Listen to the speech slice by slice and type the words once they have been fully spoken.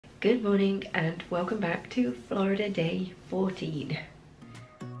Good morning and welcome back to Florida Day 14.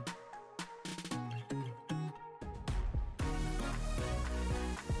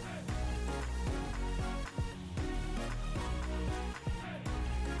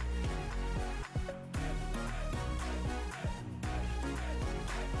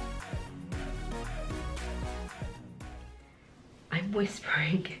 I'm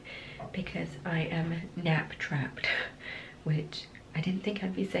whispering because I am nap trapped, which I didn't think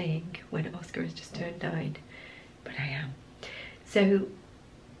I'd be saying when Oscar has just turned 9, but I am. So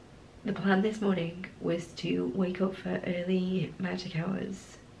the plan this morning was to wake up for early magic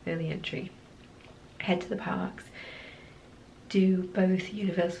hours, early entry, head to the parks, do both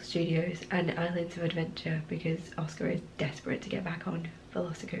Universal Studios and Islands of Adventure because Oscar is desperate to get back on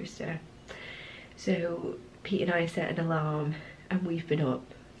Velocicoaster. So Pete and I set an alarm and we've been up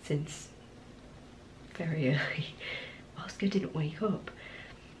since very early. Oscar didn't wake up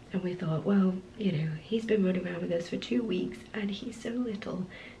and we thought, well, you know, he's been running around with us for 2 weeks and he's so little,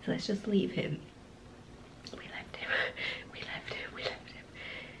 so let's just leave him. We left him.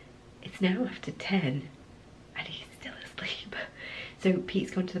 It's now after 10 and he's still asleep. So Pete's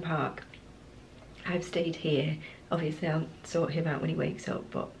gone to the park. I've stayed here. Obviously I'll sort him out when he wakes up,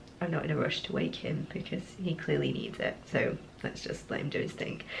 but I'm not in a rush to wake him because he clearly needs it, so let's just let him do his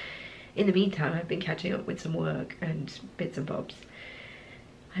thing. In the meantime, I've been catching up with some work and bits and bobs.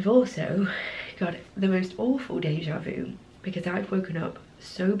 I've also got the most awful deja vu because I've woken up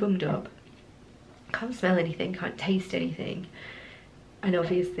so bummed up, can't smell anything, can't taste anything, and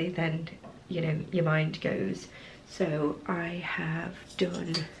obviously then, you know, your mind goes. So I have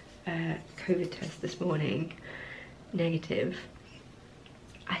done a COVID test this morning, negative.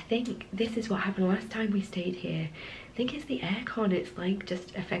 I think this is what happened last time we stayed here. I think it's the aircon, it's like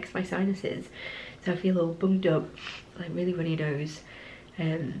just affects my sinuses. So I feel all bummed up, like really runny nose.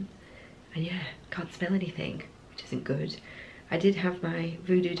 And yeah, can't smell anything, which isn't good. I did have my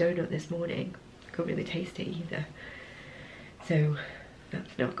voodoo donut this morning. I couldn't really taste it either. So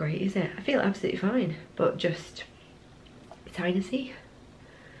that's not great, is it? I feel absolutely fine, but just sinusy.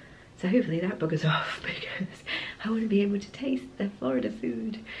 So hopefully that buggers off because I want to be able to taste the Florida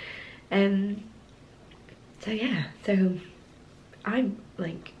food. So yeah, so I'm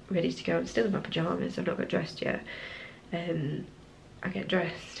like ready to go. I'm still in my pajamas, I've not got dressed yet. I get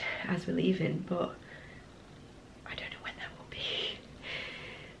dressed as we're leaving, but I don't know when that will be.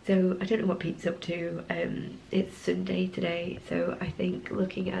 So I don't know what Pete's up to. It's Sunday today, so I think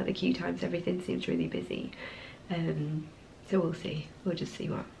looking at the queue times, everything seems really busy. So we'll see. We'll just see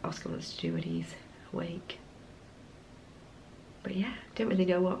what Oscar wants to do when he's awake. But yeah, don't really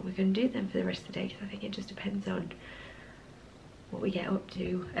know what we're going to do then for the rest of the day because I think it just depends on what we get up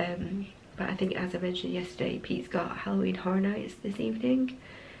to. But I think, as I mentioned yesterday, Pete's got Halloween Horror Nights this evening.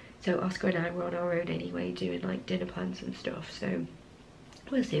 So Oscar and I were on our own anyway, doing like dinner plans and stuff. So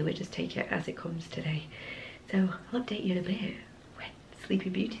we'll see, we'll just take it as it comes today. So I'll update you in a bit when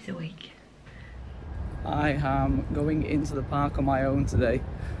Sleeping Beauty's awake. I am going into the park on my own today.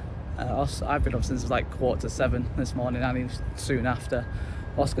 I've been up since like 7:15 this morning, and even soon after.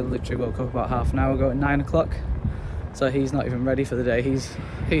 Oscar literally woke up about half an hour ago at 9 o'clock, so he's not even ready for the day. He's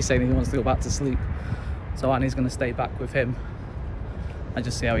saying he wants to go back to sleep, so Annie's going to stay back with him and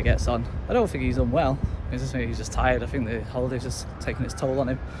just see how he gets on. I don't think he's unwell, he's just tired. I think the holiday's just taking its toll on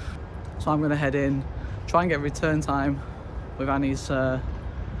him. So I'm going to head in, try and get return time with Annie's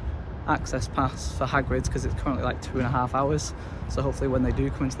access pass for Hagrid's because it's currently like 2.5 hours. So hopefully when they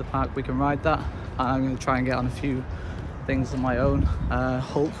do come into the park we can ride that. And I'm going to try and get on a few things on my own.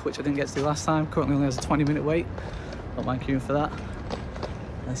 Hulk, which I didn't get to do last time, currently only has a 20-minute wait. Don't mind queuing for that.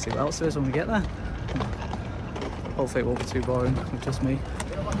 Let's see what else there is when we get there. Hopefully it won't be too boring with just me.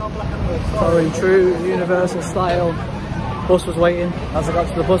 Following true Universal style, bus was waiting as I got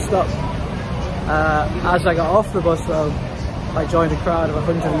to the bus stop. As I got off the bus though, I joined a crowd of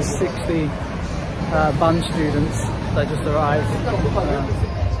 160 band students that just arrived.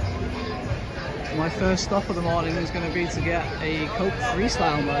 My first stop of the morning is going to be to get a Coke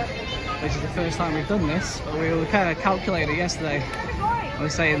freestyle mug, which is the first time we've done this, but we were kind of calculated yesterday. We were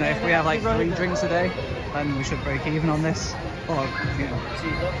saying that if we have like 3 drinks a day, then we should break even on this, or you know,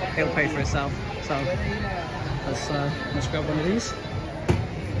 it'll pay for itself. So let's grab one of these.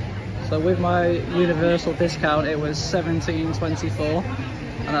 So with my Universal discount it was $17.24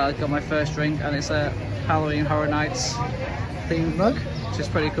 and I got my first drink, and it's a Halloween Horror Nights themed mug, which is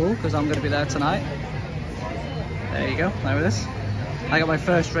pretty cool because I'm going to be there tonight. There you go, there it is. I got my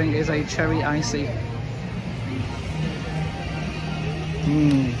first drink is a cherry icy.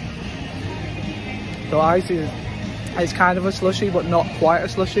 So icy It's kind of a slushy, but not quite a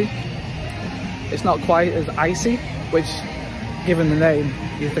slushy. It's not quite as icy, which, given the name,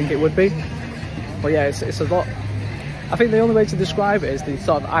 you'd think it would be. But yeah, it's a lot. I think the only way to describe it is the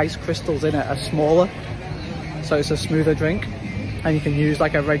sort of ice crystals in it are smaller, so it's a smoother drink, and you can use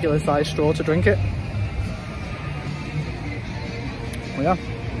like a regular size straw to drink it. Well, yeah,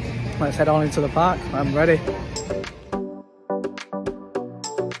 let's head on into the park. I'm ready.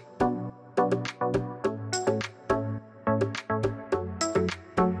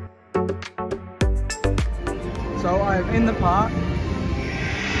 So I'm in the park.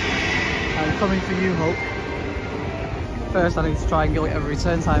 I'm coming for you, Hope. First I need to try and get a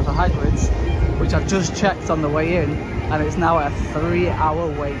return time for Hagrid's, which I've just checked on the way in, and it's now a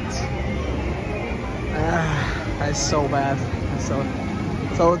 3-hour wait. That is so bad. So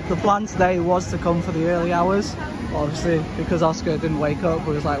the plan today was to come for the early hours. Obviously, because Oscar didn't wake up,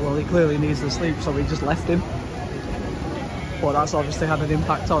 we was like, well, he clearly needs the sleep, so we just left him. But that's obviously had an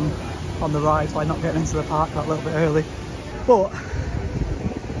impact on the ride by not getting into the park that little bit early. But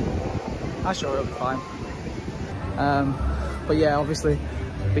I'm sure it'll be fine. But yeah, obviously,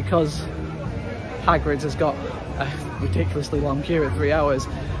 because Hagrid's has got a ridiculously long queue at 3 hours,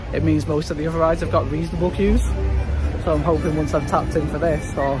 it means most of the other rides have got reasonable queues. So I'm hoping once I've tapped in for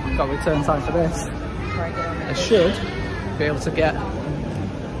this, or got return time for this, I should be able to get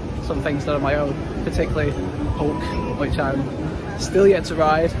some things done on my own, particularly Hulk, which I'm still yet to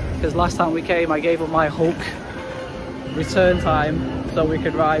ride, because last time we came I gave up my Hulk return time so we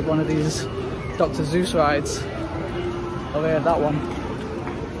could ride one of these Dr. Zeus rides. Over here, that one.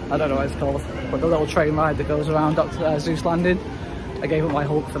 I don't know what it's called, but the little train ride that goes around Dr. Zeus Landing. I gave up my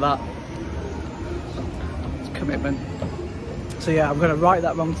Hulk for that. It's a commitment. So yeah, I'm going to right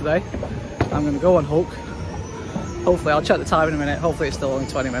that wrong today. I'm going to go on Hulk. Hopefully, I'll check the time in a minute. Hopefully it's still only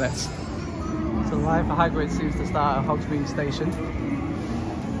 20 minutes. So the line for Hagrid seems to start at Hogsmeade Station.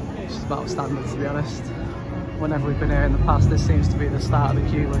 Which is about standard, to be honest. Whenever we've been here in the past, this seems to be the start of the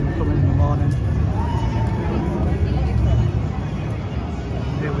queue when we come in the morning.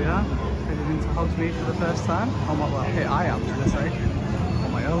 Here we are, heading into Hogsmeade for the first time. Well, here I am, should I say,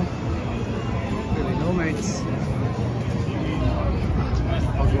 on my own. Really no mates.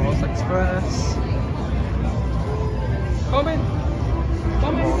 Hogwarts Express. Come in!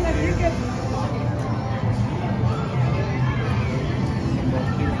 Come in, you get. More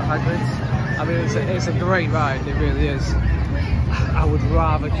queue for Hagrid's. I mean, it's a great ride, it really is. I would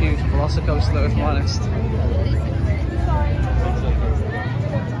rather queue for Velocicoaster though, if I'm honest.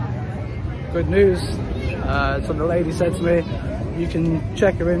 Good news. So the lady said to me, you can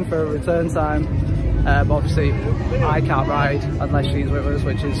check her in for a return time, but obviously I can't ride unless she's with us,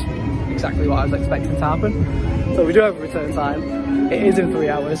 which is exactly what I was expecting to happen. So we do have a return time. It is in 3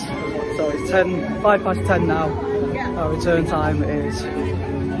 hours, so it's 5 past 10 now. Our return time is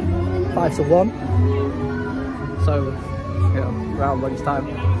 5 to 1, so you know, around lunchtime.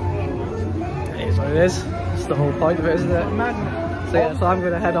 It is what it is. It's the whole point of it, isn't it? So yeah, so I'm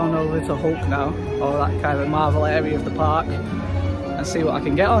going to head on over to Hulk now, or that kind of Marvel area of the park, and see what I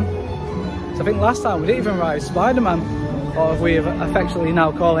can get on. So I think last time we didn't even ride Spider-Man, or if we have affectionately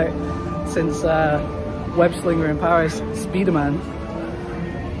now call it, since Web Slinger in Paris, Spider-Man.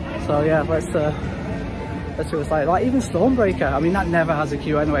 So yeah, let's see what it's like. Even Stormbreaker, I mean that never has a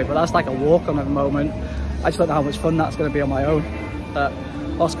queue anyway, but that's like a walk-on at the moment. I just don't know how much fun that's going to be on my own. But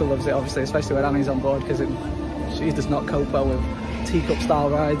Oscar loves it obviously, especially when Annie's on board, because she does not cope well with teacup style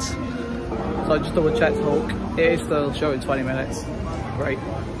rides. So I just double checked Hulk. It is still showing 20 minutes. Great.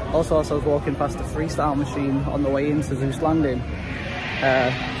 Also, as I was walking past the freestyle machine on the way into Zeus Landing,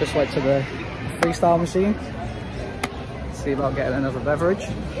 just went to the freestyle machine, see about getting another beverage.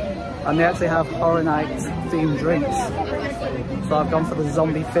 And they actually have Horror Night themed drinks. So I've gone for the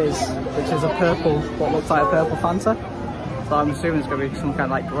Zombie Fizz, which is a purple, what looks like a purple Fanta. So I'm assuming it's going to be some kind of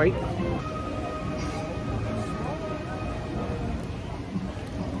like grape.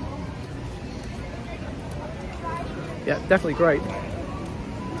 Yeah, definitely great.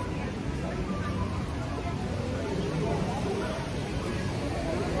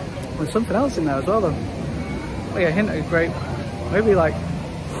 There's something else in there as well though. Like a hint of grape. Maybe like,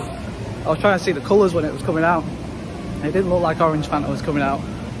 I was trying to see the colours when it was coming out. It didn't look like orange Fanta was coming out.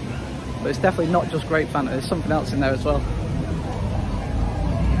 But it's definitely not just grape Fanta, there's something else in there as well.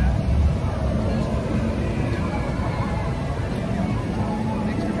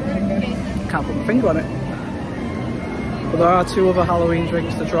 Can't put my finger on it. But there are 2 other Halloween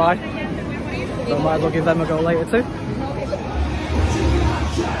drinks to try, so I might as well give them a go later too.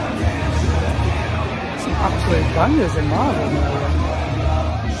 Some absolute bangers in Marvel.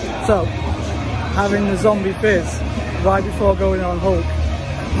 So, having the zombie fizz right before going on Hulk,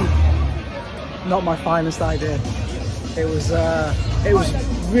 not my finest idea. It was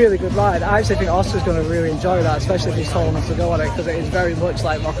really good ride. I actually think Oscar's going to really enjoy that, especially if he's tall enough to go on it, because it is very much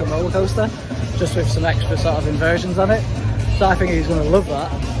like Rock and Roller Coaster, just with some extra sort of inversions on it. So I think he's going to love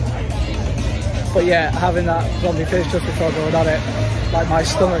that. But yeah, having that zombie fizz just before going on it, like my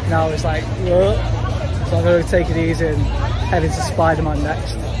stomach now is like, whoa. So I'm going to take it easy and head into Spider-Man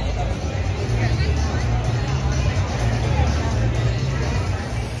next.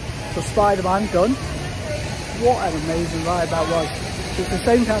 So Spider-Man done. What an amazing ride that was. It's the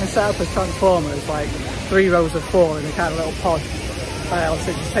same kind of setup as Transformers, like 3 rows of 4 in a kind of little pod.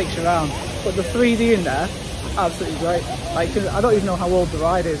 Obviously it just takes you around. But the 3D in there, absolutely great. Like, I don't even know how old the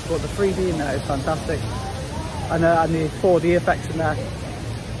ride is, but the 3D in there is fantastic. And the 4D effects in there.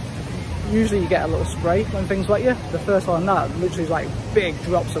 Usually you get a little spray when things wet you. The first one on that, literally like big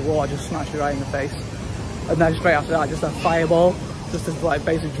drops of water just smash you right in the face. And then straight after that, just a fireball, just to like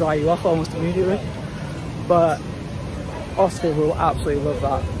basically dry you off almost immediately. But Oscar will absolutely love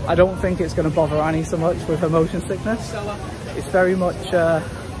that. I don't think it's going to bother Annie so much with her motion sickness. It's very much,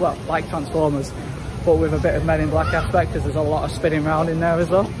 well, like Transformers, but with a bit of Men in Black aspect, because there's a lot of spinning around in there as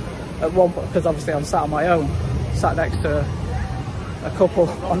well. At one point, because obviously I'm sat on my own, sat next to a couple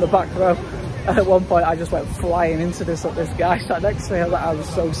on the back row. And at one point I just went flying into this guy sat next to me. I was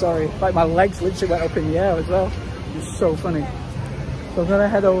so sorry. Like my legs literally went up in the air as well. It was so funny. So I'm going to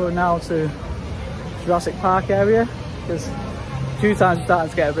head over now to Jurassic Park area, because a few times it's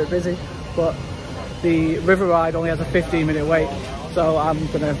starting to get a bit busy, but the river ride only has a 15-minute wait, so I'm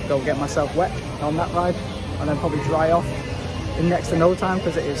gonna go get myself wet on that ride and then probably dry off in next to no time,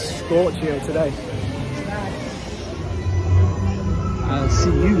 because it is scorchy here today. I'll see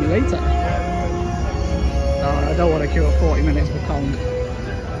you later. I don't want to queue up 40 minutes for Kong,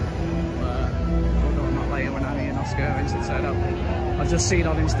 but I'm not later when Annie and Oscar eventually turn up. I've just seen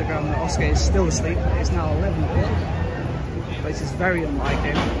on Instagram that Oscar is still asleep. It's now 11 o'clock, which is very unlike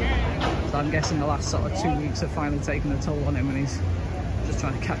him. So I'm guessing the last sort of 2 weeks have finally taken a toll on him, and he's just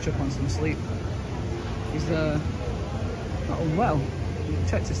trying to catch up on some sleep. He's not unwell. He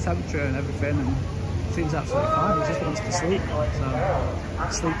checked his temperature and everything, and seems absolutely fine. He just wants to sleep, so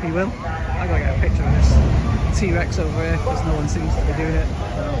sleep he will. I gotta get a picture of this T-Rex over here, because no one seems to be doing it.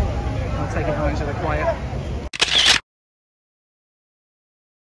 So I'll take advantage of the quiet.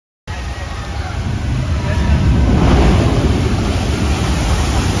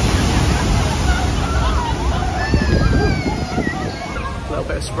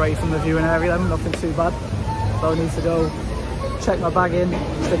 Bit of spray from the viewing area then, nothing too bad. So I need to go check my bag in,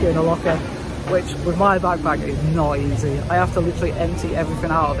 stick it in a locker, which with my backpack is not easy. I have to literally empty everything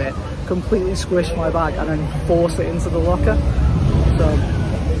out of it, completely squish my bag and then force it into the locker. So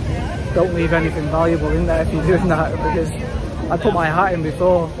don't leave anything valuable in there if you're doing that, because I put my hat in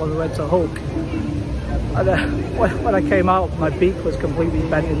before when we went to Hulk, and when I came out my beak was completely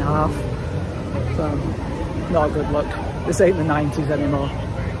bent in half. So not a good look. This ain't the 90s anymore.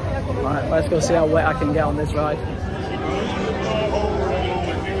 Right, let's go see how wet I can get on this ride.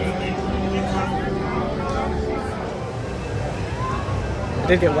 I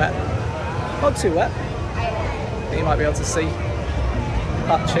did get wet. Not too wet. I think you might be able to see.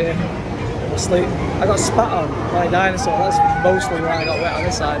 Patch here. Sleep. I got spat on by a dinosaur. That's mostly why I got wet on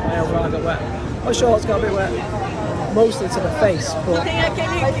this side. My other arm got wet. My shorts got a bit wet. Mostly to the face, but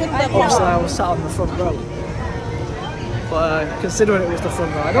obviously I was sat on the front row. But considering it was the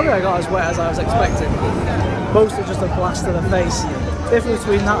front row, I don't think I got as wet as I was expecting. Mostly just a blast to the face. The difference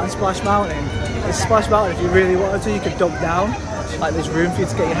between that and Splash Mountain is Splash Mountain, if you really wanted to, you could dunk down. Like there's room for you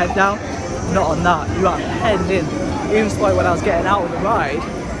to get your head down. Not on that, you are penned in. Even like when I was getting out of the ride,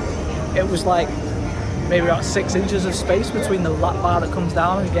 it was like maybe about 6 inches of space between the lap bar that comes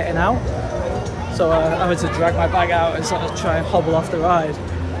down and getting out. So I had to drag my bag out and sort of try and hobble off the ride.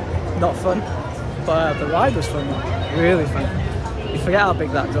 Not fun, but the ride was fun. Really fun. You forget how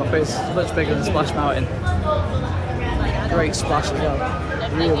big that drop is. It's much bigger than Splash Mountain. Great splash as well.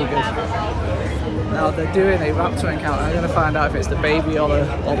 Really good. Now they're doing a raptor encounter. I'm going to find out if it's the baby or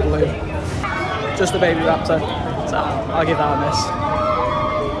blue. Just the baby raptor. So I'll give that a miss.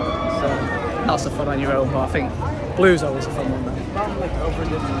 So that's the fun on your own, but I think blue's always a fun one though.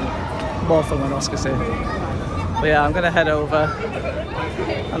 More fun when Oscar's here. But yeah, I'm going to head over.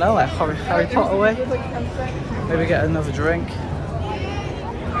 I know, like Harry Potter way. Maybe get another drink.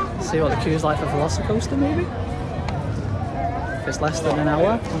 See what the queue's like for Velocicoaster maybe. If it's less than an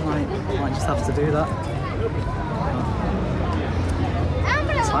hour, I might just have to do that.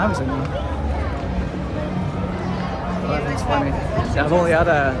 What time is it now? 11:20. Yeah, I've only had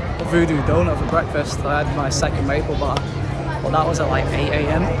a voodoo donut for breakfast. I had my second maple bar, but that was at like 8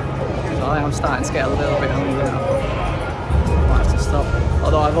 AM. So I am starting to get a little bit hungry now. Might have to stop.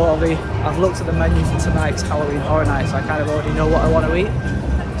 Although I've looked at the menu for tonight's Halloween Horror Night, so I kind of already know what I want to eat.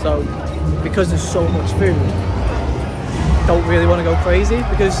 So because there's so much food, don't really want to go crazy,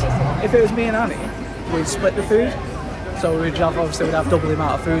 because if it was me and Annie, we'd split the food. So we'd have double the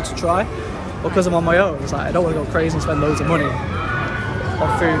amount of food to try. But because I'm on my own, it's like I don't want to go crazy and spend loads of money on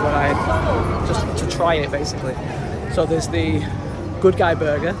food when I just to try it basically. So there's the Good Guy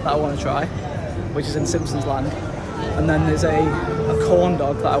Burger that I want to try, which is in Simpsons Land, and then there's a corn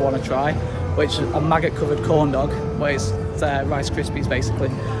dog that I want to try, which is a maggot covered corn dog, where it's Rice Krispies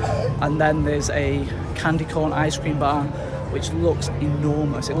basically, and then there's a candy corn ice cream bar, which looks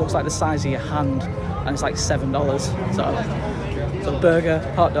enormous. It looks like the size of your hand, and it's like $7. So burger,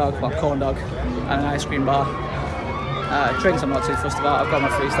 hot dog, well, corn dog, and an ice cream bar. Drinks I'm not too fussed about. I've got my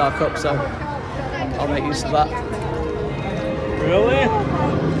 3-star cup, so I'll make use of that. Really?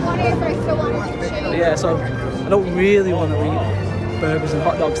 But yeah, so I don't really want to eat burgers and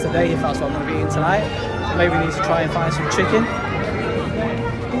hot dogs today if that's what I'm going to be eating tonight. So maybe we need to try and find some chicken.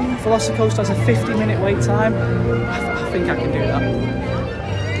 Velocicoaster has a 50-minute wait time. I think I can do that.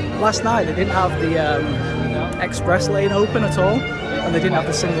 Last night they didn't have the express lane open at all, and they didn't have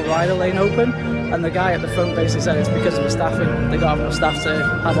the single rider lane open, and the guy at the front basically said it's because of the staffing. They don't have enough staff to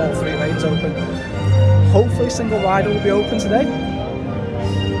have all 3 lanes open. Hopefully single rider will be open today.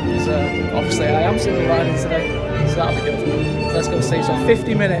 So obviously I am single riding today, so that'll be good. So let's go see. So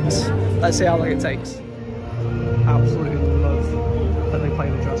 50 minutes, let's see how long it takes. Absolutely love that they play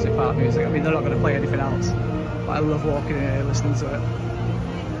the Jurassic Park music. I mean, they're not going to play anything else, but I love walking in here listening to it.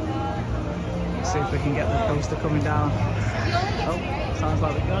 Let's see if we can get the coaster coming down. Oh, sounds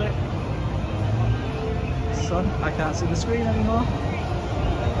like we got it. Son, I can't see the screen anymore.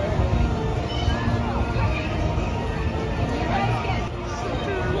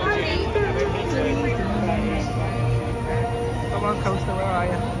 Come on, coaster, where are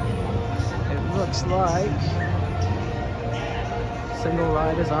you? It looks like single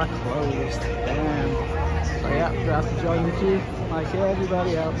riders are closed. Damn. So yeah, we have to join the queue like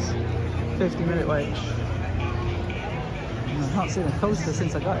everybody else. 50-minute wait. I've not seen a coaster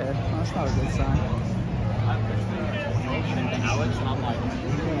since I got here. That's not a good sign.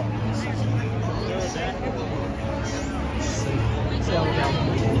 See how we go.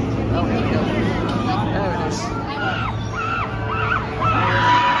 Oh, here we go. There it is.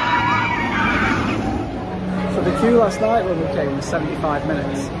 So the queue last night when we came was 75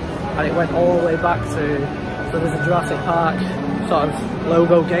 minutes, and it went all the way back to, so there's a Jurassic Park sort of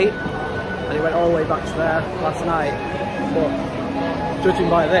logo gate, and it went all the way back to there last night. But judging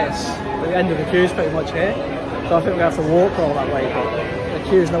by this, the end of the queue is pretty much here, so I think we have to walk all that way, but the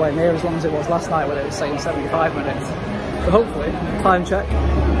queue is nowhere near as long as it was last night when it was saying 75 minutes. So hopefully, time check,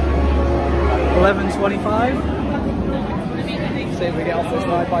 11:25, see if we get off this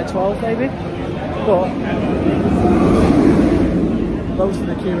ride by 12 maybe. But most of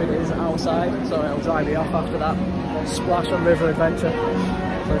the queuing is outside, so it'll dry me off after that splash on River Adventure,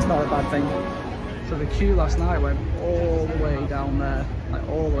 so it's not a bad thing. So the queue last night went all the way down there, like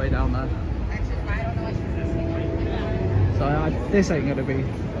all the way down there. So this ain't gonna be,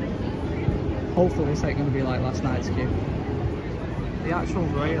 hopefully this ain't gonna be like last night's queue. The actual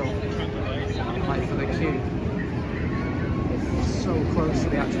rail, like for the queue, is so close to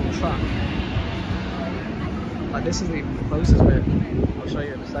the actual track. Like this isn't even the closest bit. I'll show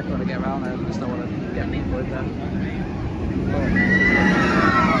you in a second when I get around there. I just don't want to get people in there. But,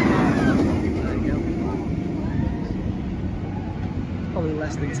 there you go. Probably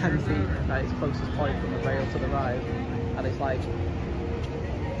less than 10 feet at its closest point from the rail to the ride, and it's like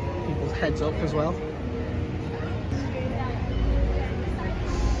people's heads up as well.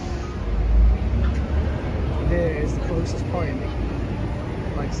 Here is the closest point.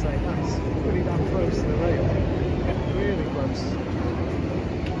 Like I say, that's pretty damn close to the rail. Really close.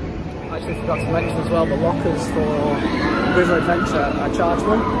 I actually forgot to mention as well, the lockers for River Adventure are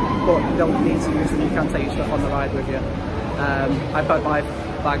chargeable, but you don't need to use them, you can take your stuff on the ride with you. I had my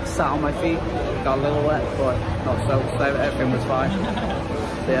bag sat on my feet, got a little wet, but not so everything was fine.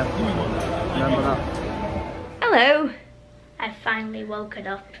 So yeah, remember that. Hello! I've finally woken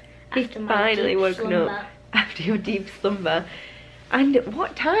up after my deep slumber. After your deep slumber. And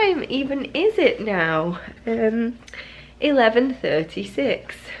what time even is it now?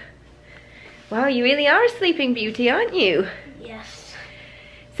 11:36. Wow, you really are a sleeping beauty, aren't you? Yes.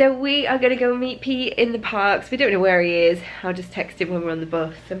 So we are going to go meet Pete in the parks. We don't know where he is. I'll just text him when we're on the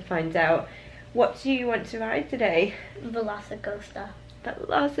bus and find out What do you want to ride today? Velocicoaster.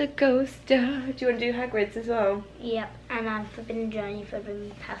 Velocicoaster. Do you want to do Hagrid's as well? Yep, and I'm Forbidden Journey,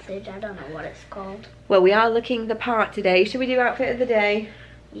 Forbidden Passage. I don't know what it's called. Well, we are looking the part today. Should we do outfit of the day?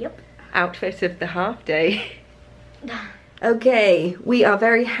 Yep. Outfit of the half day. Okay, we are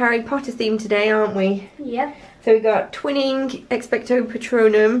very Harry Potter themed today, aren't we? Yep. So we got Twinning Expecto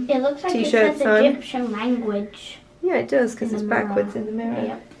Patronum It looks like t-shirts it says on. Egyptian language. Yeah, it does, because it's mirror. backwards in the mirror.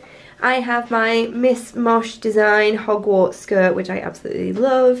 Yep. I have my Miss Mosh design Hogwarts skirt, which I absolutely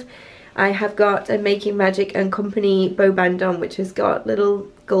love. I have got a Making Magic and Company bow band on, which has got little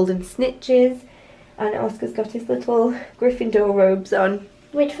golden snitches. And Oscar's got his little Gryffindor robes on.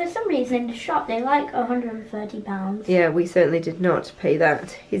 Which for some reason in the shop they're like £130. Yeah, we certainly did not pay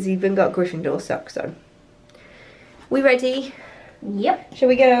that. He's even got Gryffindor socks on. We ready? Yep. Shall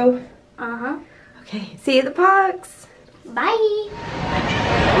we go? Uh-huh. Okay, see you at the parks. Bye.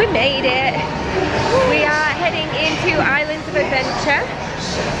 We made it. We are heading into Islands of Adventure.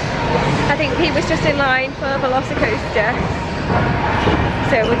 I think Pete was just in line for Velocicoaster.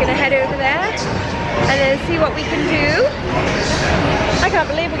 So we're gonna head over there and then see what we can do. I can't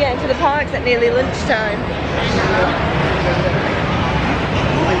believe we're getting to the parks at nearly lunchtime.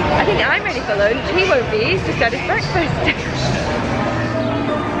 I think I'm ready for lunch. He won't be, he's just had his breakfast.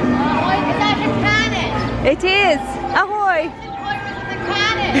 It is! Ahoy!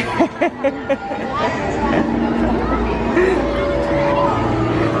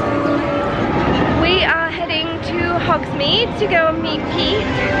 We are heading to Hogsmeade to go and meet Pete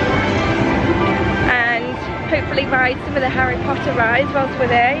and hopefully ride some of the Harry Potter rides whilst we're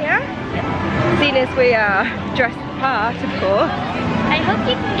there, yeah? Seeing as we are dressed the part, of course. I hope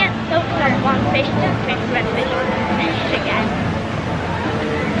you can get soaked from one fish to fish, red fish again.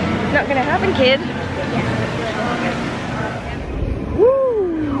 Not gonna happen, kid. Woo!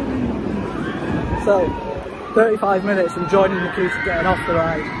 So, 35 minutes and joining the queue to getting off the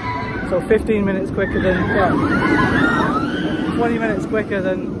ride. So 15 minutes quicker than, well, 20 minutes quicker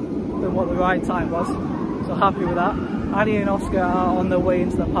than what the ride time was. So happy with that. Annie and Oscar are on their way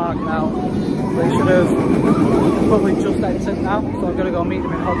into the park now. They should have probably just entered now, so I'm gonna go meet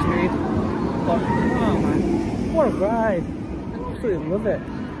them in Hogsmeade. But, oh man, what a ride. I absolutely love it.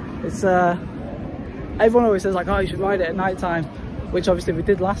 It's, everyone always says like, oh, you should ride it at night time, which obviously we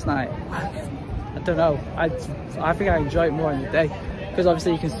did last night. I don't know, I think I enjoy it more in the day, because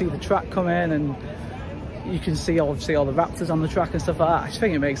obviously you can see the track come in and you can see obviously all the raptors on the track and stuff like that. I just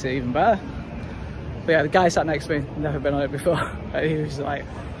think it makes it even better. But yeah, the guy sat next to me, never been on it before, and he was like,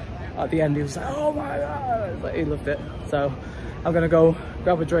 at the end he was like, oh my god, like, he loved it. So I'm gonna go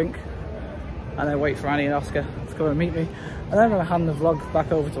grab a drink and then wait for Annie and Oscar to come and meet me, and then I'm gonna hand the vlog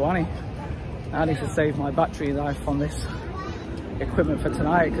back over to Annie. Annie should save my battery life on this equipment for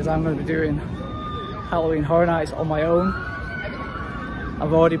tonight, because I'm going to be doing Halloween Horror Nights on my own.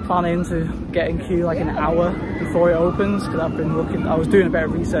 I'm already planning to get in queue like an hour before it opens, because I've been looking, I was doing a bit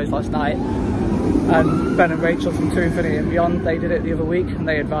of research last night, and Ben and Rachel from To Infinity and Beyond, they did it the other week, and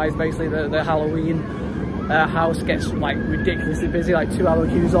they advised basically that the Halloween house gets like ridiculously busy, like 2-hour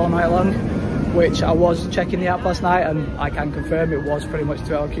queues all night long, which I was checking the app last night and I can confirm it was pretty much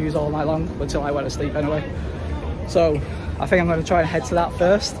 2-hour queues all night long, until I went to sleep anyway. So I think I'm going to try and head to that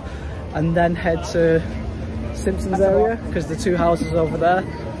first, and then head to Simpsons area, because the two houses over there,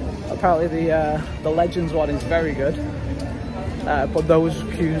 apparently the Legends one is very good, but those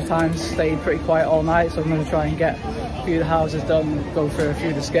queue times stayed pretty quiet all night, so I'm going to try and get a few of the houses done, go through a few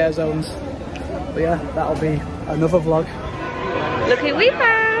of the scare zones. But yeah, that'll be another vlog. Look who we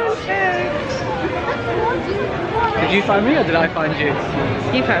found! Did you find me or did I find you?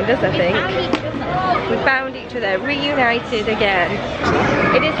 You found us, I think. We found each other, reunited again.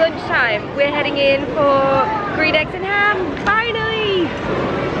 It is lunchtime. We're heading in for green eggs and ham, finally!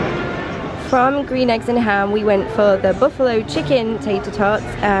 From green eggs and ham, we went for the buffalo chicken tater tots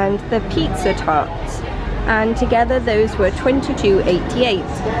and the pizza tots. And together those were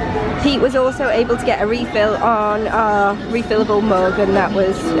 $22.88. Pete was also able to get a refill on our refillable mug, and that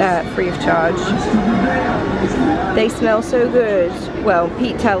was free of charge. They smell so good. Well,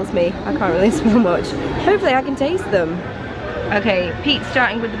 Pete tells me. I can't really smell much. Hopefully I can taste them. Okay, Pete's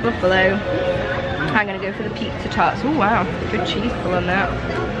starting with the buffalo. I'm gonna go for the pizza tots. Oh wow, good cheese pull on that.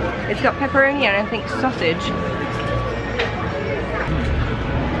 It's got pepperoni and I think sausage.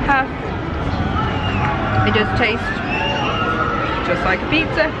 Huh. It does taste just like a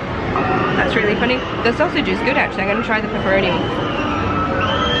pizza. That's really funny. The sausage is good actually. I'm going to try the pepperoni.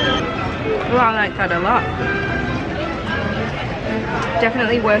 Oh, I like that a lot.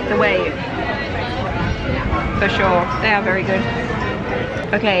 Definitely worth the wait. For sure. They are very good.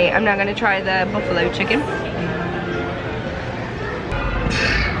 Okay, I'm now going to try the buffalo chicken.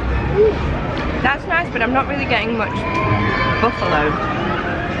 That's nice, but I'm not really getting much buffalo.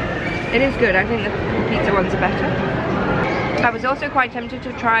 It is good. I think the pizza ones are better. I was also quite tempted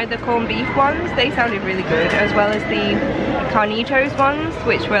to try the corned beef ones. They sounded really good, as well as the carnitas ones,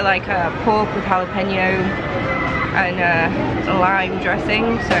 which were like pork with jalapeno and lime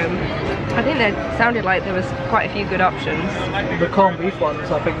dressing. So I think they sounded like there was quite a few good options. The corned beef ones,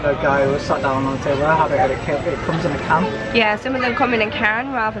 I think the guy who was sat down on the table, I had it comes in a can. Yeah, some of them come in a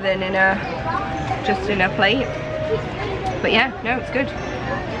can rather than in a just in a plate. But yeah, no, it's good.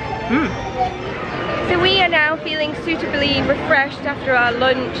 So we are now feeling suitably refreshed after our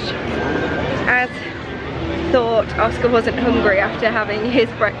lunch. As thought, Oscar wasn't hungry after having his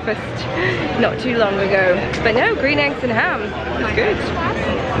breakfast not too long ago. But no, green eggs and ham. It's good.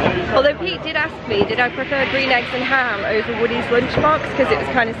 Although Pete did ask me, did I prefer green eggs and ham over Woody's lunchbox because it was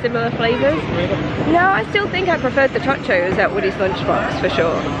kind of similar flavours. No, I still think I preferred the tacos at Woody's lunchbox for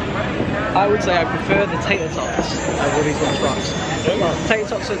sure. I would say I prefer the tater tots at Woody's lunchbox. Well, tater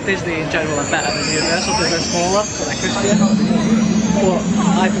tots at Disney in general are better than Universal because they're smaller, so they're crispier. But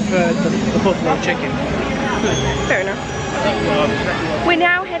I prefer the buffalo chicken. Fair enough. We're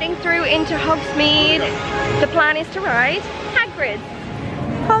now heading through into Hogsmeade. The plan is to ride Hagrid's.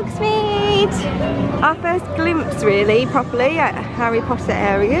 Hogsmeade! Our first glimpse really, properly, at Harry Potter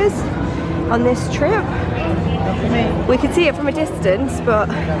areas on this trip. We could see it from a distance, but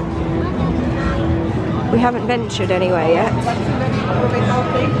we haven't ventured anywhere yet.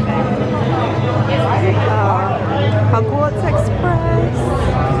 Hogwarts Express.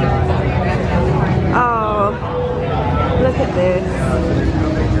 Oh, look at this.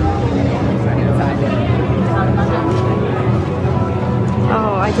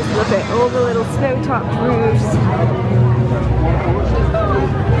 Oh, I just love it. All the little snow-topped roofs.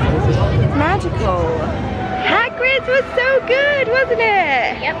 Magical. Hagrid's was so good, wasn't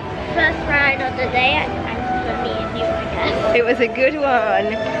it? Yep, first ride of the day, and for me and you, I guess. It was a good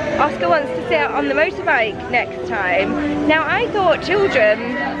one. Oscar wants to sit on the motorbike next time. Now I thought children,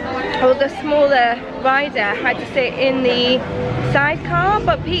 or the smaller rider, had to sit in the sidecar,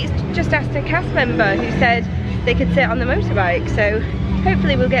 but Pete just asked a cast member who said they could sit on the motorbike, so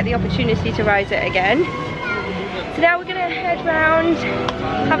hopefully we'll get the opportunity to ride it again. So now we're going to head round,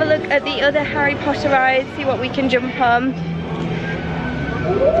 have a look at the other Harry Potter rides, see what we can jump on.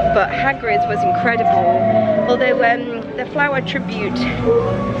 But Hagrid's was incredible, although the flower tribute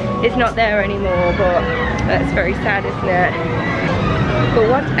is not there anymore, but that's very sad, isn't it? But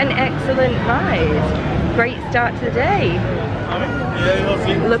what an excellent ride. Great start to the day.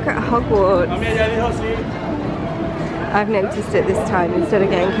 Look at Hogwarts. I've noticed it this time instead of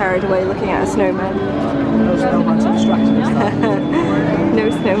getting carried away looking at a snowman. No snowman to distract me this time. No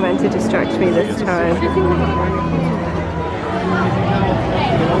snowman to distract me this time.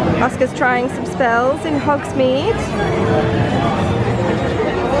 Oscar's trying some spells in Hogsmeade.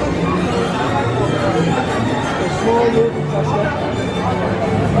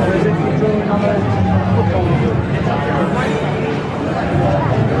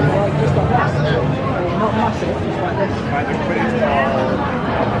 Not massive, just like this.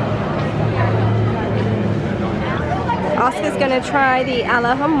 Oscar's going to try the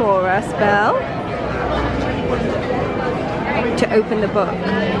Alohomora spell to open the book.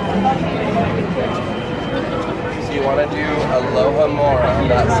 So you want to do Alohomora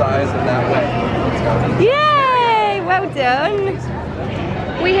that size and that way. Yay! Well done.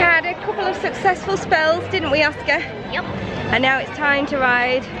 We had a couple of successful spells, didn't we, Oscar? Yep. And now it's time to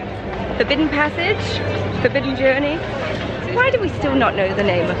ride Forbidden Passage, Forbidden Journey. Why do we still not know the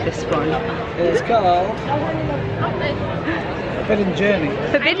name of this one? It's called Forbidden Journey.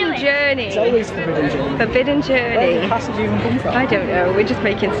 Forbidden Journey. It's always Forbidden Journey. Forbidden Where did Journey. the passage even come from? I don't know, we're just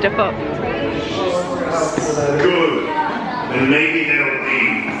making stuff up. Good. Then maybe they'll be.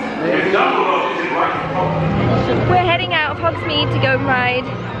 We're heading out of Hogsmeade to go and ride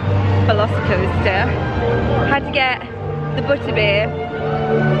Velocicoaster. Had to get the butterbeer.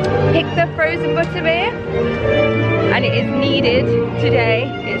 Picked the frozen butterbeer, and it is needed today.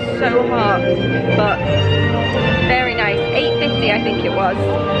 It's so hot, but very nice. $8.50 I think it was,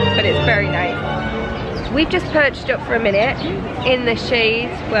 but it's very nice. We've just perched up for a minute in the shade.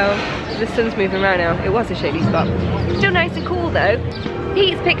 Well, the sun's moving around now. It was a shady spot. It's still nice and cool though.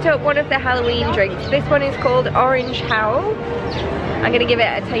 Pete's picked up one of the Halloween drinks. This one is called Orange Howl. I'm gonna give it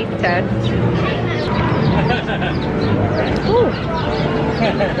a taste test. Ooh.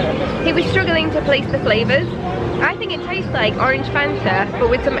 He was struggling to place the flavours. I think it tastes like orange Fanta, but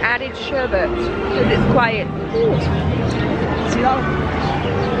with some added sherbet, because it's quite See that?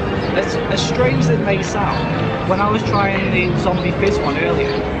 As strange as it may sound, when I was trying the zombie fizz one earlier,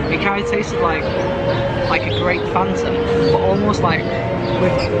 it kind of tasted like a grape Fanta, but almost like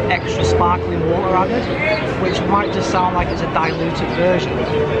with extra sparkling water added, which might just sound like it's a diluted version,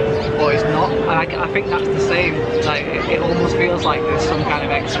 but it's not. And I think that's the same. Like it almost feels like there's some kind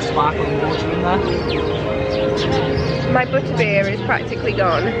of extra sparkling water in there. My butterbeer is practically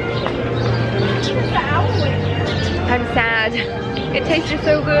gone. I'm sad. It tasted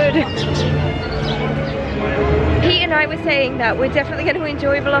so good. Pete and I were saying that we're definitely going to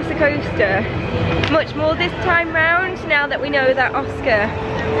enjoy Velocicoaster much more this time round, now that we know that Oscar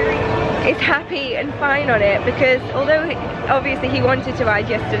is happy and fine on it, because although obviously he wanted to ride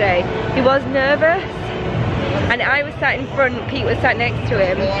yesterday, he was nervous, and I was sat in front, Pete was sat next to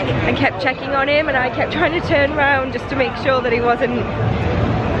him and kept checking on him, and I kept trying to turn around just to make sure that he wasn't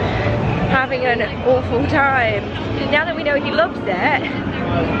having an awful time. Now that we know he loves it,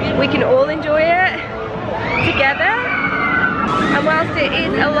 we can all enjoy it together. And whilst it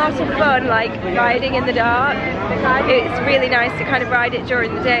is a lot of fun, like riding in the dark, it's really nice to kind of ride it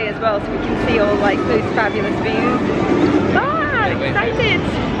during the day as well, so we can see all like those fabulous views. Ah, I'm excited!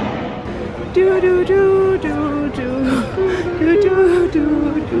 Do do do do do do do do do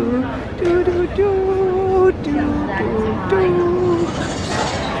do do do do do.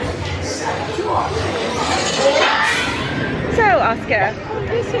 So Oscar,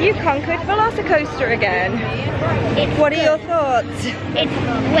 you conquered Velocicoaster again. What are your thoughts? It's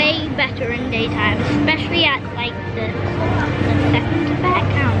way better in daytime, especially at like the second to back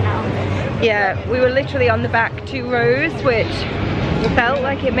countdown. Yeah, we were literally on the back 2 rows, which felt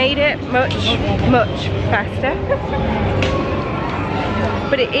like it made it much faster.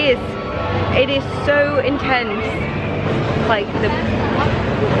 But it is so intense. Like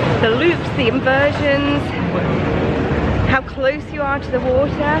the loops, the inversions, how close you are to the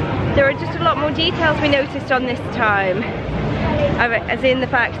water. There are just a lot more details we noticed on this time. As in the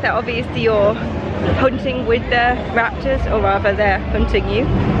fact that obviously you're hunting with the raptors, or rather they're hunting you.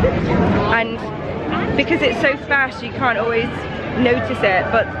 And because it's so fast you can't always notice it,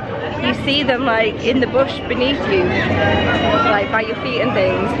 but you see them like in the bush beneath you, like by your feet and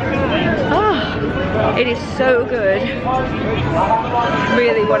things. Oh, it is so good.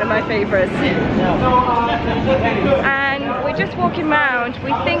 Really one of my favorites. And we're just walking around.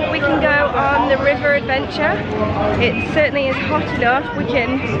 We think we can go on the river adventure. It certainly is hot enough. We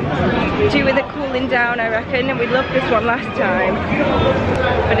can do with a cooling down, I reckon, and we loved this one last time.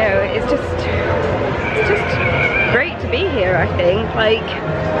 But no, it's just great to be here, I think.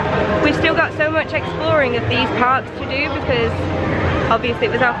 Like, we've still got so much exploring of these parks to do, because obviously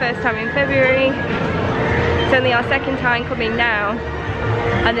it was our first time in February. It's only our second time coming now,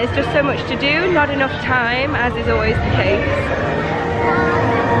 and there's just so much to do, not enough time, as is always the case.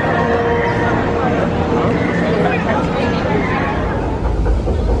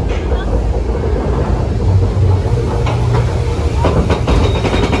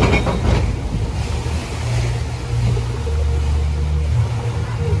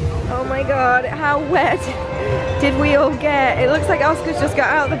 Oh my god, how wet did we all get? It looks like Oscar's just got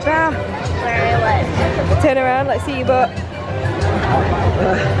out of the bath. Very wet. Turn around, let's see your butt.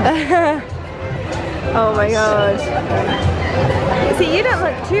 Oh my god. See, you don't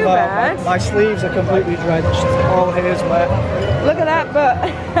look too bad. My sleeves are completely drenched. All hair's wet. Look at that butt.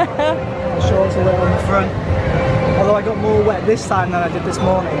 The shorts are wet on the front. Although I got more wet this time than I did this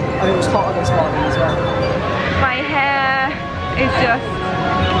morning, and it was hotter this morning as well. My hair is just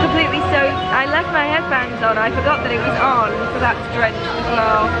completely soaked. I left my headbands on. I forgot that it was on, so that's drenched as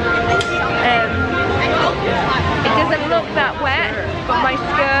well. It doesn't look that wet, but my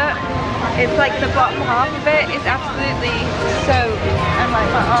skirt, it's like the bottom half of it is absolutely soaked, and like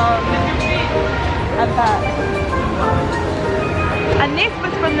my arms and back. And this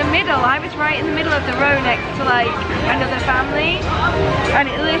was from the middle. I was right in the middle of the row next to like another family, and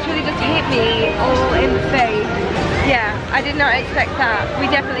it literally just hit me all in the face. Yeah, I did not expect that. We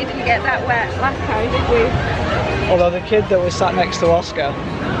definitely didn't get that wet last time, did we? Although the kid that was sat next to Oscar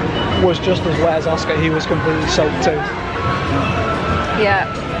was just as wet as Oscar. He was completely soaked too. Yeah.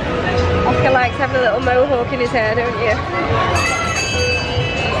 Oscar likes having a little mohawk in his hair, don't you?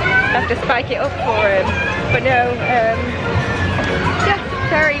 Have to spike it up for him. But no, just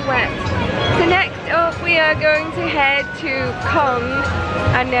very wet. So next up we are going to head to Kong,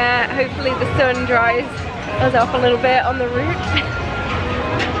 and hopefully the sun dries us off a little bit on the route.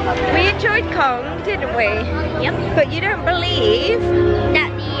 We enjoyed Kong, didn't we? Yep. But you don't believe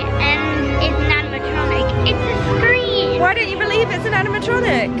that the end is an animatronic. It's a screen. Why don't you believe it's an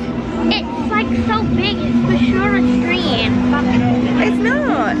animatronic. It's like so big, it's for sure a screen. It's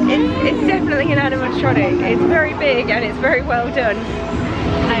not. It's definitely an animatronic. It's very big and it's very well done.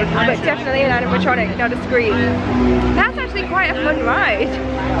 But definitely an animatronic, not a screen. That's actually quite a fun ride.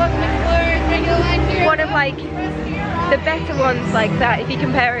 One of like the better ones like that if you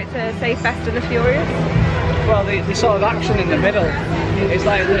compare it to say Fast and the Furious. Well, the sort of action in the middle is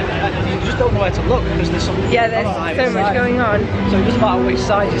like, you just don't know where to look because there's something. Yeah, there's so much going on. So it doesn't matter which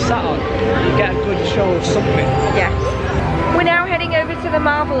side you sat on, you get a good show of something. Yes. We're now heading over to the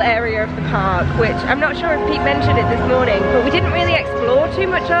Marvel area of the park, which I'm not sure if Pete mentioned it this morning, but we didn't really explore too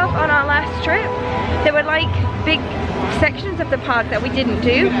much of on our last trip. There were like big sections of the park that we didn't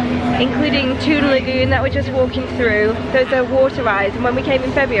do, including Toon Lagoon that we're just walking through. Those are water rides, and when we came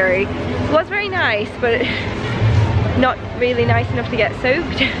in February, it was very nice, but not really nice enough to get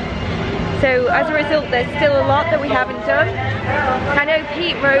soaked. So as a result, there's still a lot that we haven't done. I know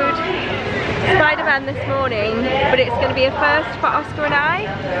Pete rode Spider-Man this morning, but it's going to be a first for Oscar and I,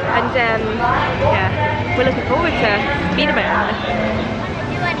 and yeah, we're looking forward to Spider-Man.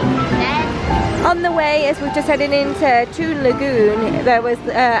 On the way, as we're just heading into Toon Lagoon, there was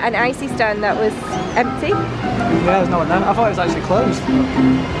an icy stand that was empty. Yeah, there's no one there. I thought it was actually closed.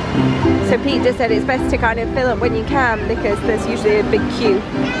 So Pete just said it's best to kind of fill up when you can because there's usually a big queue.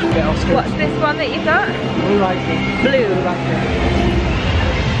 What's this one that you've got? Blue Lightning. Blue.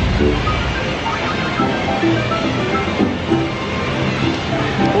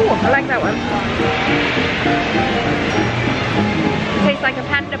 Oh, I like that one. Tastes like a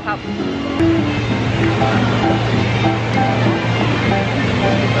panda pop.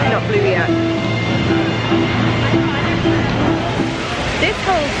 Not blue yet. This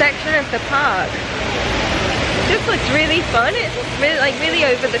whole section of the park just looks really fun. It's really, like, really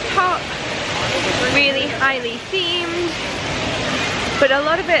over the top, really highly themed, but a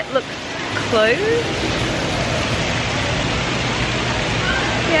lot of it looks closed.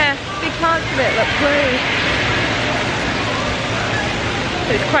 Yeah, big parts of it look closed.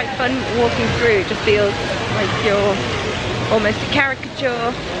 So it's quite fun walking through. It just feels like you're almost a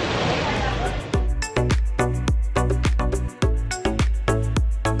caricature.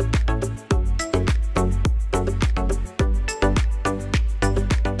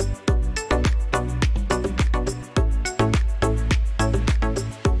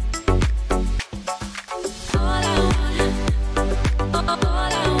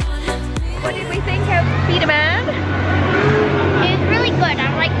 What did we think of Spider-Man? It was really good.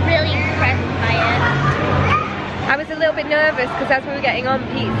 I'm like really impressed by it. I was a little bit nervous because as we were getting on,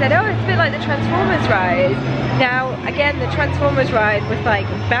 Pete said, oh, it's a bit like the Transformers ride. Now, again, the Transformers ride was like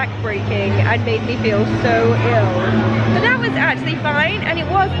back-breaking and made me feel so ill. But that was actually fine, and it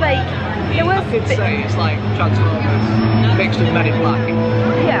was like, there was... I could say it's like Transformers mixed with Men in Black.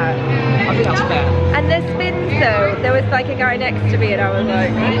 Yeah. I think that's fair. And the spins though, there was like a guy next to me and I was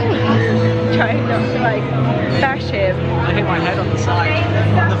like, trying not to like bash him. I hit my head on the side.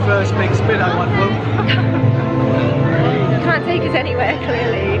 On the first big spin I went, whoop. Can't take us anywhere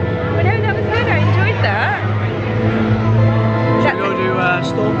clearly. But no, that was good, I enjoyed that. Should we go do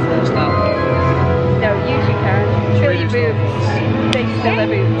Storm Force now? No, use you can. Fill your boots. They fill their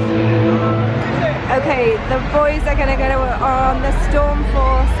boots. Okay, the boys are going to go on the Storm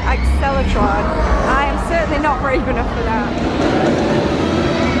Force Acceleratron. I am certainly not brave enough for that.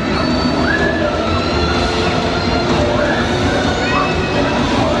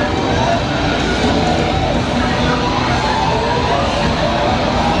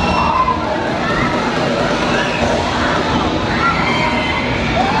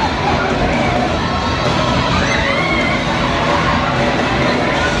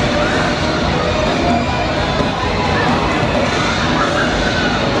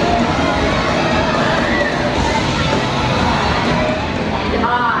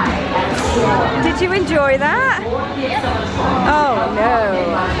 Did you enjoy that? Oh no.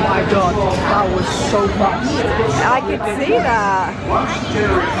 My god, that was so fast. I could see that.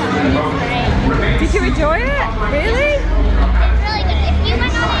 Did you enjoy it? Really? It's really good. If you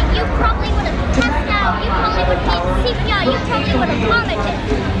went on it, you probably would have passed out. You probably would have did CPR. You probably would have vomited.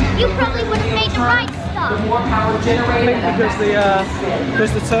 You probably would have made the right stuff. I think because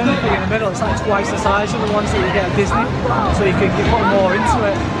the turning thing in the middle, it's like twice the size of the ones that you get at Disney, so you can put more into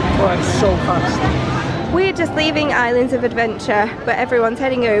it. But it's so fast. We're just leaving Islands of Adventure, but everyone's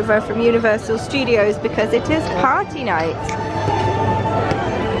heading over from Universal Studios because it is party night.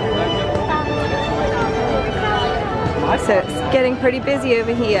 So it's getting pretty busy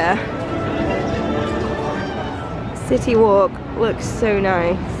over here. CityWalk looks so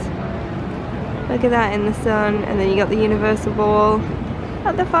nice. Look at that in the sun, and then you got the Universal Ball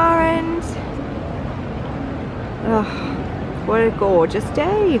at the far end. Oh, what a gorgeous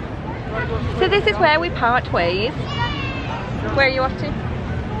day. So this is where we part ways. Where are you off to?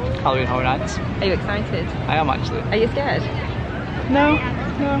 Halloween Horror Nights. Are you excited? I am actually. Are you scared? No.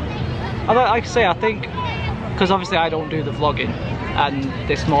 Although, like I say, I think, because obviously I don't do the vlogging, and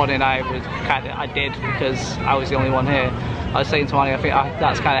this morning I did because I was the only one here. I was saying to Annie, I think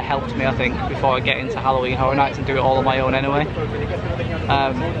that's kind of helped me, I think, before I get into Halloween Horror Nights and do it all on my own anyway.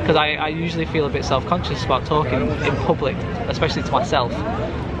 Because I usually feel a bit self-conscious about talking in public, especially to myself.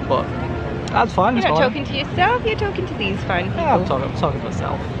 But that's fine. You're not talking to yourself, you're talking to these fine people. Yeah, I'm talking to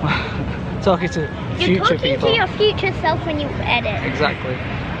myself. Talking to future people. You're talking to your future self when you edit. Exactly.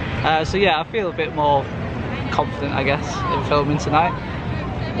 So yeah, I feel a bit more confident, I guess, in filming tonight.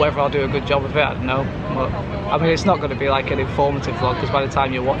 Whether I'll do a good job of it, I don't know. But I mean, it's not going to be like an informative vlog, because by the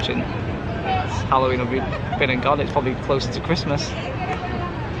time you're watching, Halloween will be been and gone. It's probably closer to Christmas.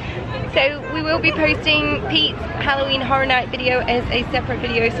 So we will be posting Pete's Halloween Horror Night video as a separate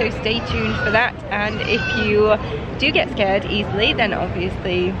video, so stay tuned for that. And if you do get scared easily, then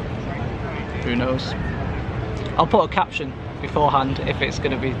obviously... who knows? I'll put a caption beforehand if it's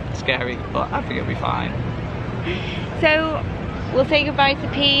going to be scary, but I think it'll be fine. So we'll say goodbye to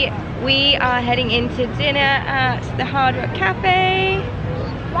Pete. We are heading into dinner at the Hard Rock Cafe.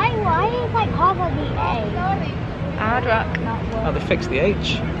 Why is like half of the A? Hard Rock. Oh, they fixed the H.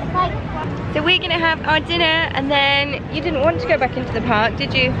 It's like... So we're gonna have our dinner, and then you didn't want to go back into the park,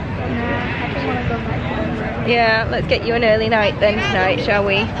 did you? Nah, I didn't want to go back. Yeah, let's get you an early night then tonight, shall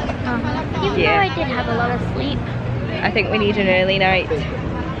we? Even though I did have a lot of sleep. I think we need an early night.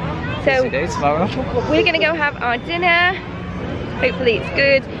 So Busy day tomorrow. we're gonna go have our dinner. Hopefully it's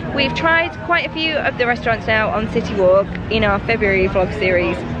good. We've tried quite a few of the restaurants now on CityWalk in our February vlog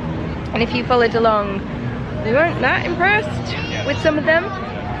series. And if you followed along, we weren't that impressed with some of them.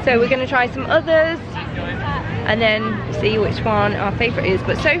 So we're gonna try some others and then see which one our favourite is.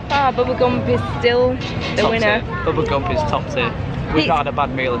 But so far, Bubble Gump is still the winner. Bubble Gump is top tier. We've not had a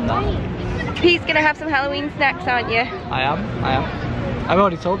bad meal in that. Pete's gonna have some Halloween snacks, aren't you? I am. I've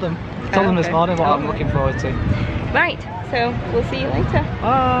already told them. Told them this morning what I'm looking forward to. Right, so we'll see you later.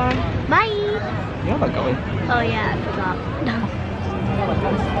 Bye. Bye. You're not going. Oh yeah, I forgot. No.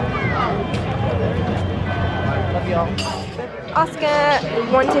 Love you all. Oscar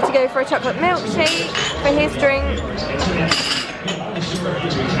wanted to go for a chocolate milkshake for his drink.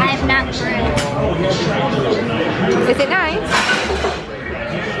 I have not brewed. Is it nice?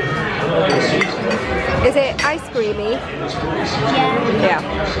 Is it ice creamy? Yeah. Yeah.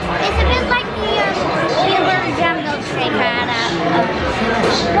 It's a bit like the blueberry jam milkshake I had at,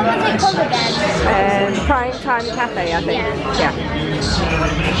 what was it called again? Prime Time Cafe, I think. Yeah.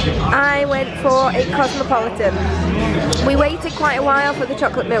 I went for a Cosmopolitan. We waited quite a while for the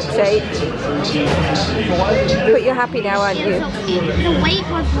chocolate milkshake. But you're happy now, aren't you? The wait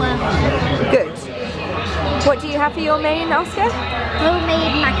was worth it. Good. What do you have for your main, Oscar?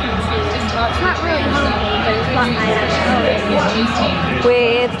 Homemade mac and cheese. Well, it's not really homemade, but it's what I have.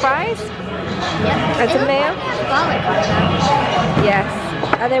 With fries? Yep. And some mayo? Garlic on that. Yes.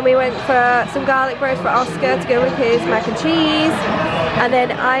 And then we went for some garlic bread for Oscar to go with his mac and cheese. And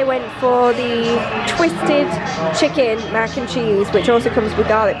then I went for the twisted chicken mac and cheese, which also comes with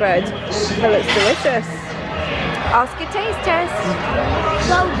garlic bread. It looks delicious. Oscar taste test.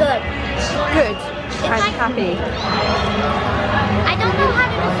 So good. Good. I'm like- happy. I don't know how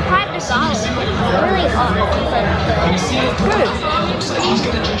to describe the garlic. It's really hot. Good.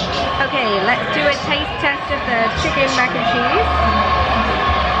 Okay, let's do a taste test of the chicken mac and cheese.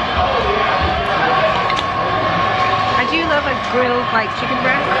 I do love a grilled like chicken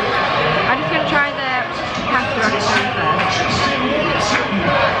breast. I'm just going to try the pasta on its own first.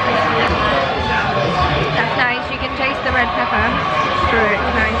 That's nice. You can taste the red pepper through it.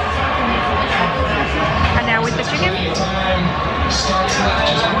 Nice. And now with the chicken. It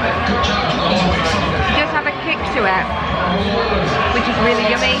does have a kick to it, which is really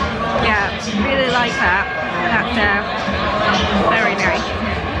yummy. Yeah, really like that. That's very nice.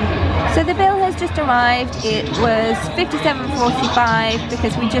 So the bill has just arrived. It was $57.45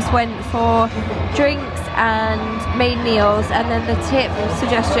 because we just went for drinks and main meals, and then the tip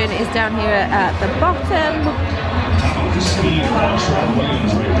suggestion is down here at the bottom.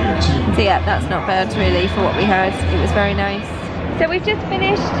 So yeah, that's not bad really for what we had. It was very nice. So we've just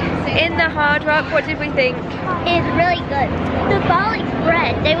finished in the Hard Rock. What did we think? It's really good. The garlic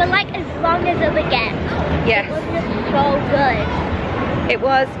bread, they were like as long as a baguette. Yes. It was just so good. It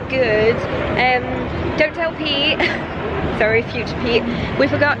was good. Don't tell Pete, sorry future Pete, we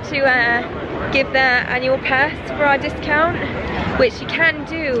forgot to give their annual pass for our discount, which you can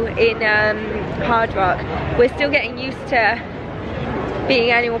do in Hard Rock. We're still getting used to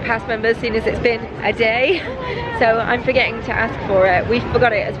being annual pass members, seeing as it's been a day, so I'm forgetting to ask for it. We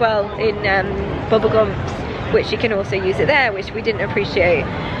forgot it as well in Bubblegumps, which you can also use it there, which we didn't appreciate.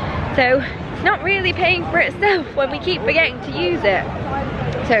 So it's not really paying for itself when we keep forgetting to use it.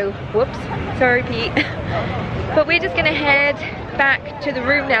 So whoops, sorry Pete. But we're just gonna head back to the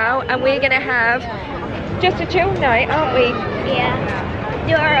room now, and we're gonna have just a chill night, aren't we? Yeah.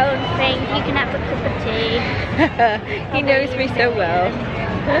 Do our own thing. You can have a cup of tea. He knows me so well.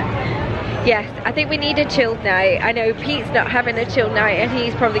 Yes, I think we need a chilled night. I know Pete's not having a chilled night, and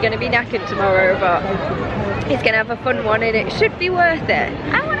he's probably going to be knackered tomorrow, but he's going to have a fun one, and it should be worth it.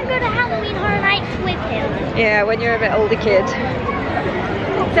 I want to go to Halloween Horror Nights with him. Yeah, when you're a bit older kid.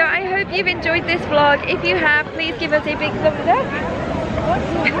 So I hope you've enjoyed this vlog. If you have, please give us a big thumbs up.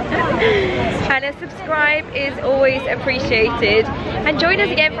 And a subscribe is always appreciated. And join us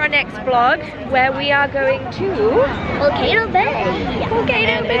again for our next vlog, where we are going to Volcano Bay.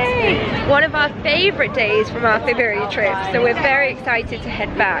 Volcano Bay, one of our favourite days from our February trip. So we're very excited to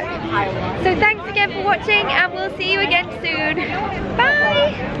head back. So thanks again for watching, and we'll see you again soon.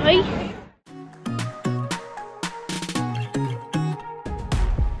 Bye. Bye.